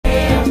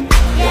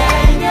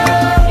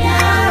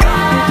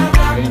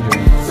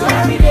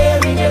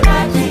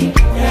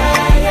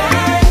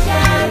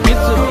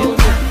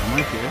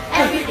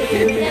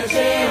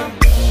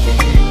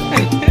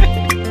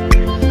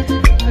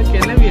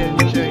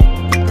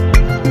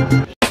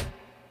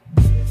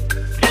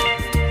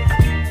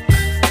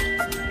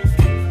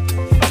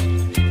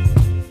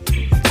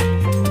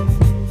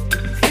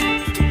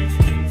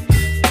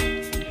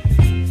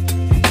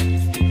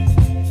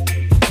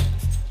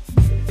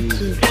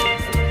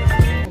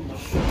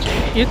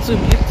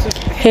YouTube.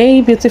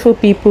 Hey beautiful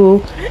people,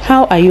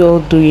 how are you all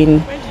doing?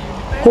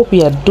 Hope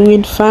you are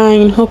doing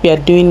fine. Hope you are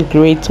doing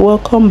great.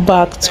 Welcome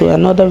back to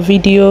another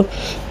video.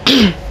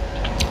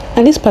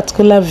 And this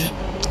particular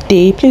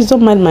day, please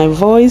don't mind my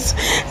voice,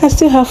 I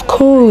still have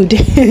cold.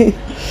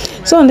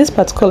 So on this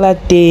particular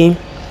day,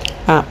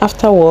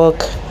 after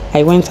work,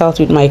 I went out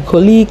with my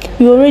colleague.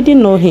 You already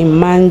know him,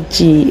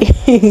 Manji.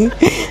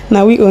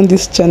 Now we own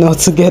this channel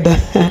together.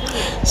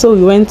 So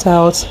we went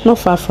out not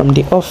far from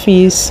the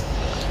office.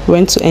 We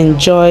went to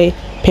enjoy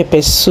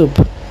pepper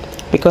soup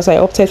because I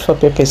opted for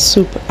pepper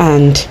soup,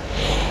 and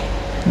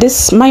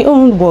this my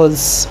own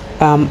was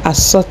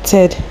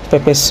assorted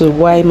pepper soup,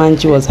 while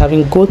Manji was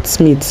having goat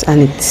meat,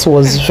 and it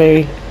was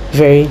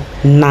very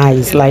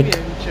nice. Like,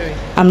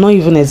 I'm not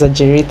even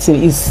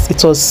exaggerating,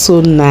 it was so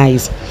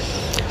nice.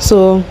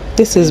 So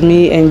this is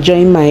me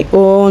enjoying my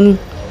own,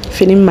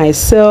 feeling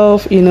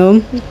myself, you know,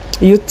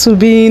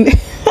 YouTubing.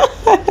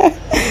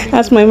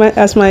 as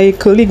my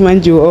colleague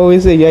Manji will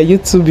always say, you are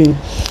YouTubing.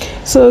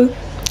 So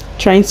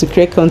trying to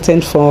create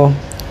content for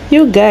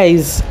you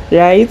guys,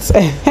 right?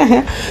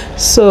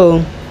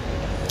 So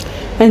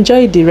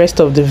enjoy the rest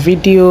of the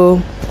video,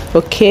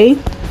 okay?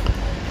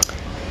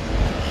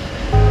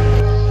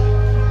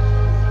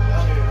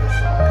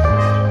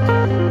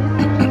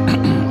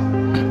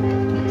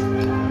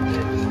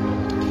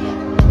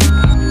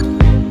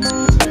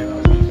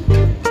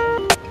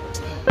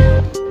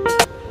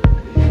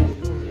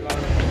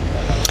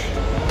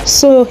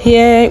 So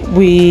here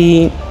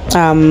we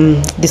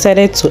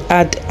decided to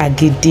add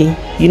agidi.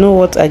 You know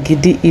what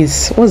agidi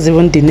is? What's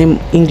even the name,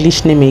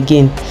 English name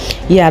again?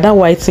 Yeah, that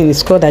white thing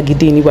is called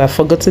agidi, but I've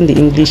forgotten the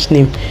English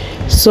name.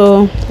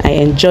 So I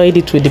enjoyed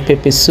it with the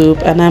pepper soup,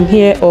 and I'm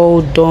here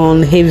all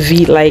done,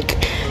 heavy, like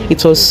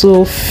it was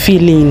so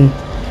filling,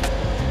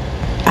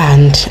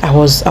 and I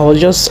was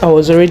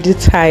already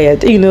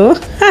tired, you know.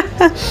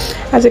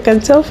 As you can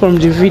tell from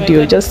the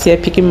video, just here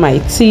picking my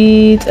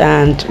teeth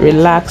and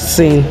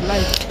relaxing.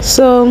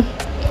 So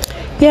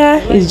yeah,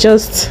 it's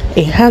just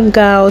a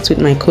hangout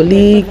with my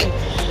colleague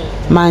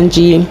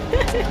Manji,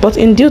 but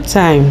in due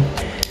time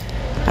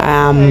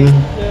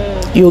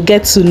you'll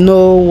get to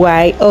know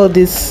why all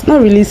this,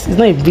 it's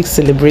not a big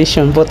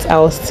celebration, but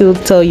I'll still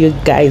tell you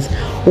guys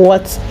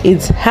what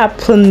is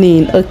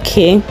happening,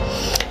 okay?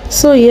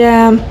 So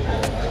yeah,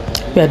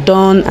 we are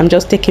done. I'm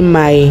just taking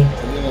my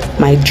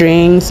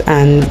drinks,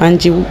 and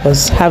Manji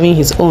was having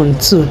his own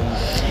too.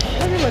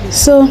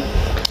 So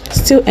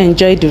still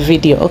enjoy the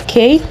video,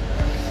 okay?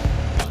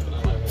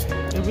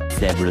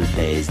 Several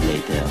days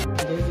later.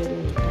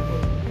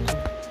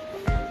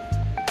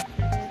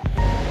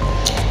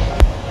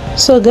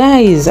 So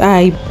guys,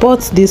 I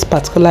bought this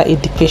particular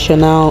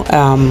educational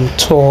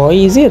toy.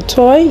 Is it a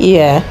toy?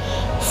 Yeah,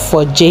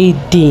 for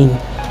Jaden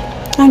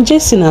and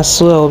Jason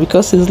as well,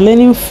 because he's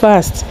learning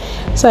fast.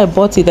 So I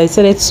bought it. I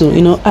decided to,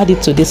 you know, add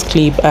it to this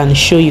clip and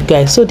show you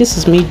guys. So this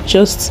is me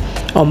just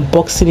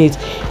unboxing it.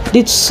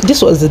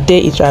 This was the day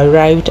it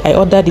arrived. I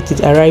ordered it.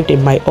 It arrived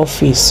in my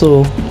office.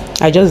 So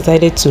I just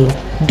decided to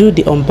do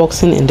the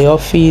unboxing in the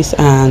office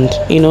and,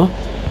 you know,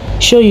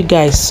 show you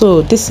guys.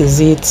 So this is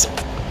it.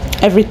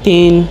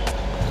 Everything.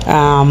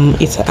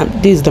 This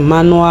is the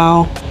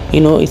manual.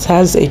 You know, it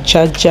has a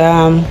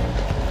charger,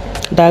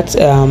 that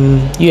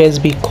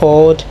USB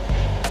cord.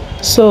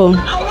 So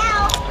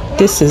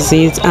this is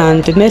it.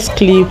 And the next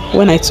clip,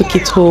 when I took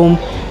it home,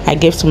 I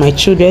gave to my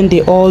children.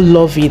 They all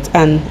love it,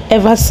 and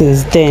ever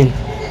since then,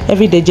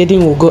 every day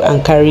Jaden will go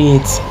and carry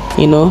it,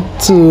 you know,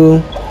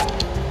 so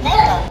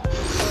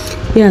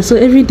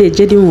every day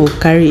Jaden will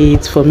carry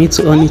it for me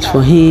to on it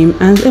for him,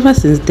 and ever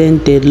since then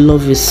they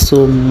love it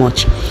so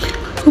much.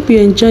 Hope you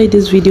enjoyed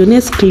this video.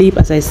 Next clip,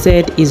 as I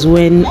said, is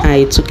when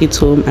I took it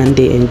home and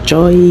they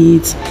enjoy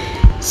it.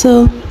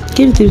 So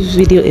give this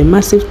video a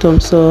massive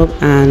thumbs up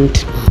and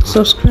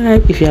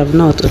subscribe if you have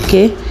not,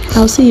 okay?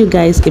 I'll see you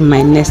guys in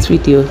my next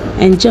video.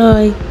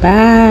 Enjoy.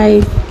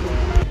 Bye.